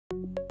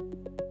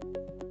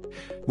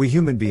We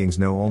human beings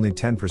know only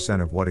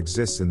 10% of what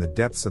exists in the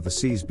depths of the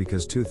seas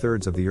because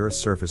 2/3 of the Earth's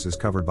surface is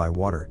covered by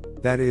water.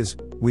 That is,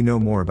 we know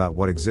more about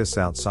what exists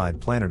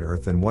outside planet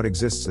Earth than what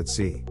exists at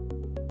sea.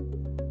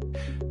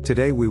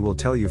 Today we will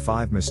tell you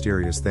 5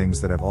 mysterious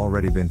things that have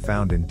already been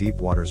found in deep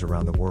waters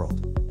around the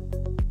world.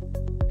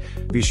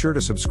 Be sure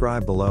to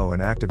subscribe below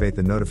and activate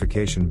the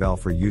notification bell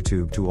for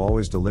YouTube to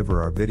always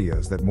deliver our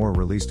videos that more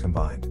released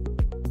combined.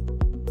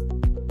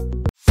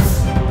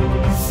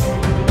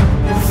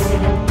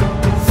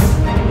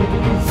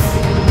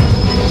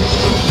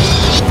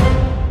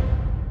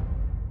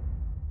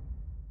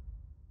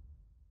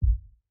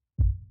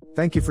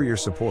 Thank you for your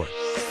support.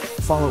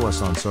 Follow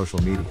us on social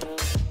media.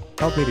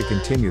 Help me to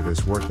continue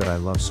this work that I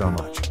love so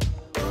much.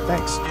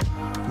 Thanks.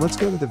 Let's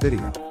go to the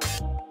video.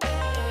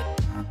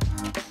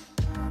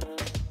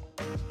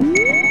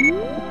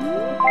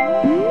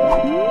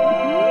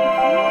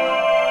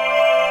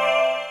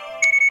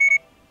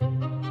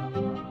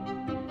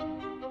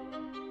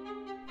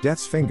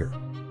 Death's Finger.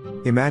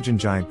 Imagine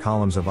giant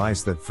columns of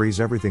ice that freeze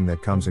everything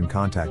that comes in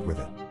contact with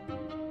it.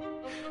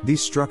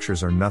 These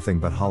structures are nothing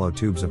but hollow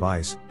tubes of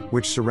ice,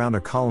 which surround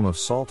a column of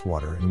salt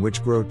water and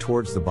which grow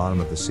towards the bottom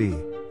of the sea.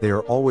 They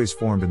are always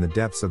formed in the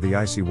depths of the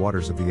icy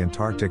waters of the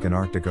Antarctic and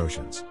Arctic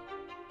Oceans.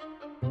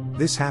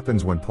 This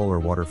happens when polar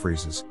water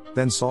freezes,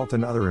 then salt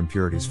and other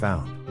impurities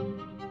found.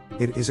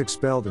 It is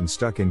expelled and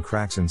stuck in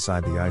cracks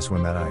inside the ice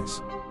when that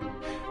ice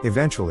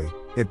eventually,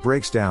 it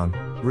breaks down,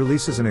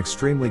 releases an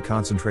extremely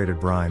concentrated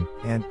brine,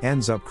 and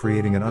ends up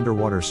creating an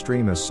underwater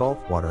stream as salt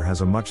water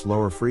has a much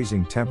lower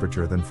freezing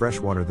temperature than fresh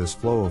water. This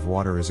flow of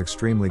water is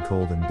extremely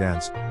cold and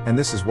dense, and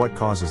this is what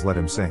causes let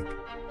him sink.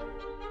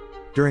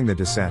 During the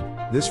descent,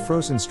 this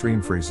frozen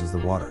stream freezes the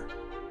water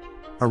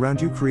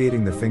around you,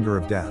 creating the finger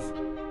of death.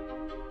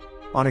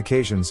 On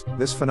occasions,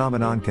 this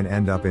phenomenon can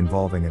end up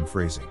involving and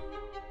freezing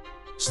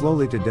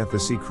slowly to death the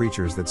sea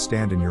creatures that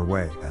stand in your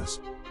way, as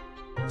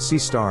sea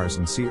stars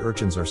and sea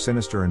urchins are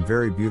sinister and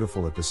very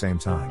beautiful at the same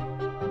time.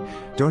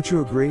 Don't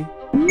you agree?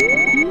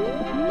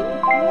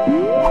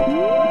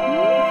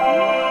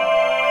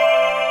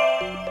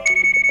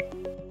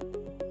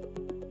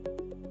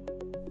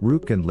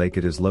 Rupkund Lake.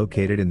 It is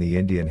located in the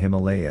Indian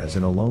Himalayas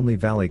in a lonely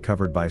valley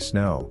covered by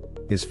snow,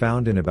 is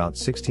found in about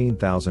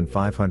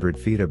 16,500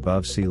 feet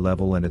above sea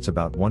level, and it's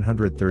about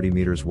 130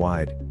 meters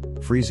wide,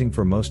 freezing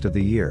for most of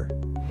the year.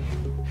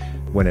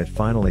 When it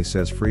finally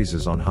says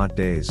freezes on hot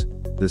days,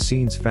 the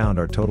scenes found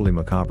are totally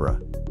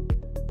macabre.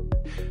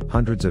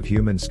 Hundreds of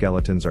human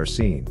skeletons are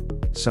seen,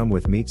 some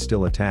with meat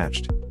still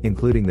attached,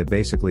 including the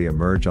basically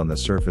emerge on the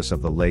surface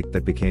of the lake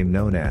that became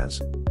known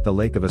as the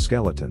Lake of a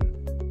Skeleton.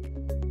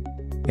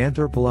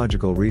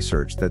 Anthropological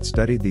research that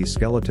studied these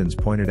skeletons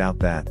pointed out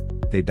that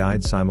they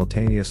died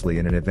simultaneously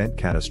in an event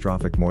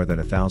catastrophic more than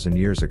 1,000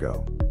 years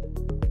ago.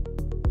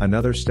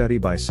 Another study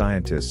by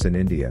scientists in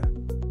India,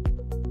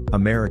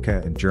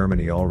 America and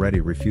Germany already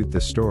refute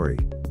this story.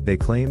 They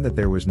claim that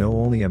there was not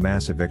only a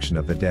mass eviction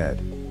of the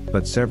dead,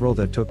 but several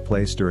that took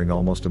place during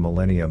almost a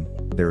millennium.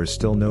 There is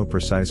still no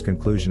precise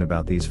conclusion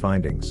about these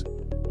findings.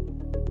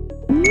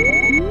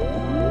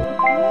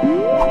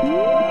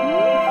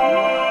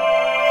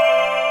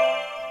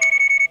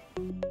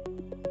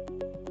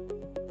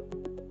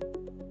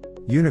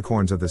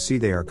 Unicorns of the sea.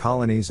 They are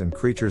colonies and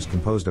creatures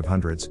composed of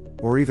hundreds,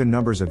 or even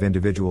numbers of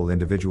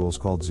individuals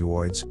called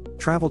zooids,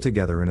 travel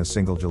together in a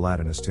single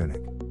gelatinous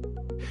tunic.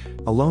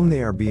 Alone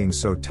they are beings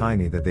so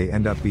tiny that they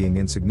end up being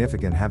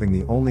insignificant, having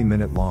the only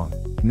minute long.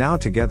 Now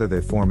together they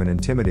form an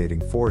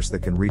intimidating force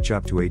that can reach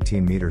up to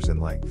 18 meters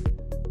in length.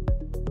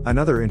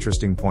 Another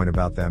interesting point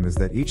about them is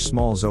that each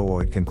small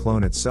zooid can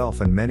clone itself,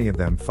 and many of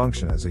them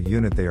function as a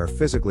unit. They are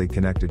physically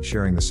connected,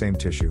 sharing the same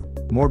tissue,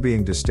 more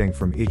being distinct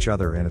from each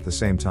other and at the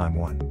same time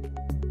one.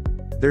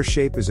 Their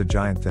shape is a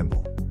giant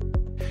thimble,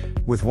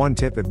 with one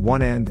tip at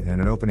one end and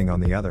an opening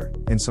on the other.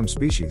 In some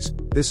species,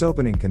 this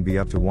opening can be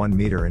up to 1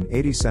 meter and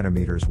 80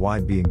 centimeters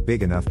wide, being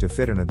big enough to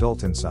fit an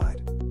adult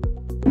inside.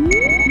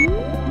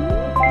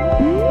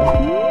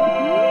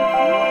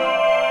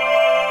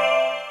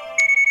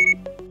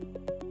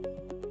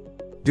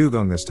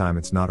 Dugong. This time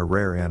it's not a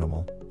rare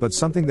animal, but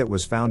something that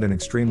was found in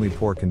extremely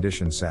poor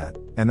condition, sad,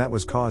 and that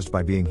was caused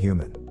by being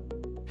human.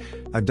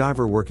 A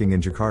diver working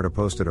in Jakarta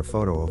posted a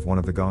photo of one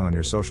of the dugong on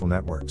your social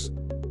networks.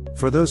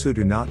 For those who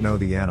do not know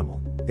the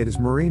animal, it is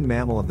a marine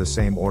mammal of the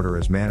same order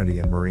as manatee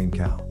and marine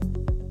cow.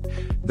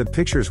 The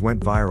pictures went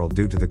viral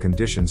due to the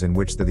conditions in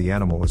which the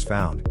animal was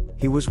found.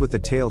 He was with the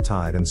tail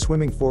tied and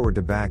swimming forward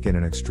to back in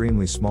an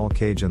extremely small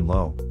cage and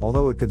low.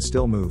 Although it could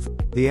still move,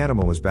 the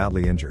animal was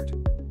badly injured.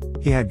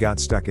 He had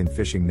got stuck in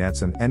fishing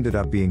nets and ended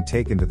up being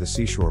taken to the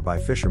seashore by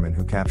fishermen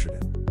who captured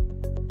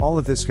him. All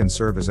of this can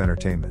serve as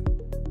entertainment.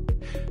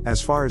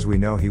 As far as we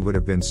know, he would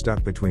have been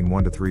stuck between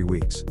 1 to 3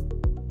 weeks.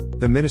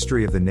 The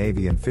Ministry of the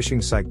Navy and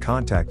fishing site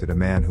contacted a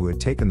man who had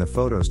taken the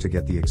photos to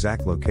get the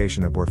exact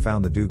location of where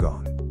found the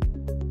dugong.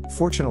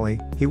 Fortunately,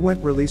 he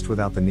went released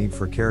without the need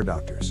for care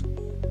doctors.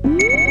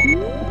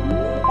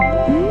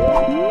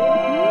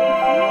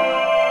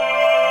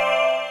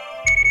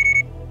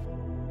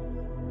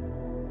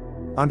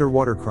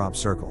 Underwater crop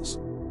circles.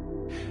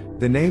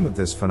 The name of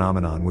this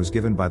phenomenon was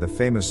given by the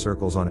famous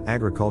circles on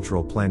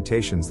agricultural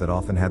plantations that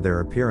often had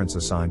their appearance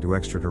assigned to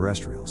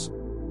extraterrestrials.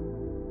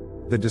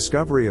 The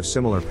discovery of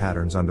similar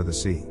patterns under the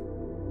sea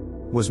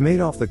was made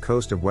off the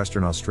coast of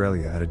Western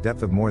Australia at a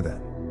depth of more than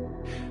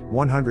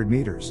 100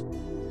 meters.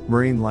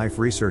 Marine life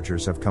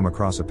researchers have come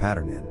across a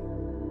pattern in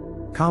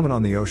common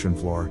on the ocean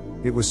floor.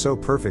 It was so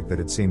perfect that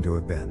it seemed to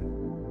have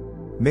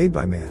been made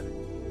by man.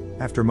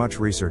 After much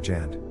research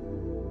and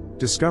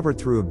discovered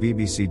through a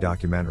BBC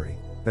documentary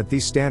that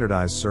these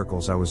standardized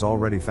circles I was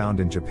already found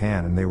in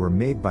Japan, and they were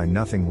made by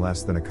nothing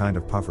less than a kind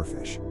of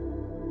pufferfish.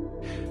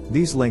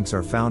 These links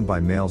are found by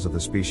males of the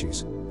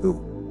species,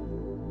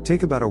 who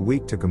take about a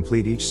week to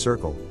complete each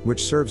circle,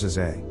 which serves as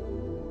a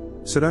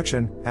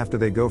seduction after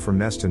they go from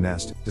nest to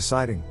nest,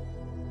 deciding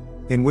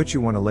in which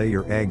you want to lay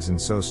your eggs and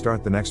so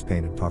start the next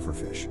painted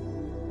pufferfish.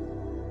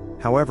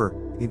 However,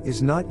 it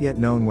is not yet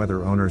known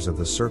whether owners of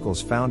the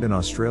circles found in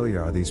Australia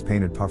are these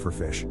painted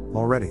pufferfish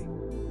already.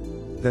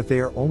 That they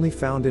are only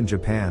found in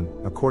Japan,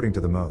 according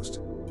to the most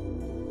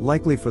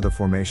likely for the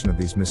formation of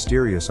these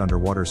mysterious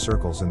underwater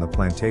circles in the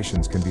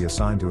plantations can be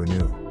assigned to a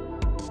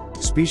new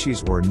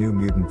species or a new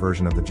mutant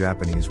version of the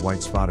Japanese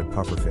white-spotted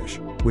pufferfish,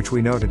 which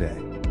we know today.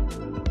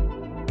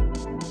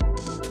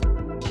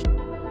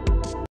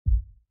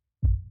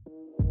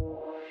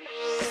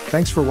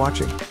 Thanks for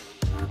watching.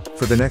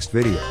 For the next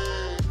video,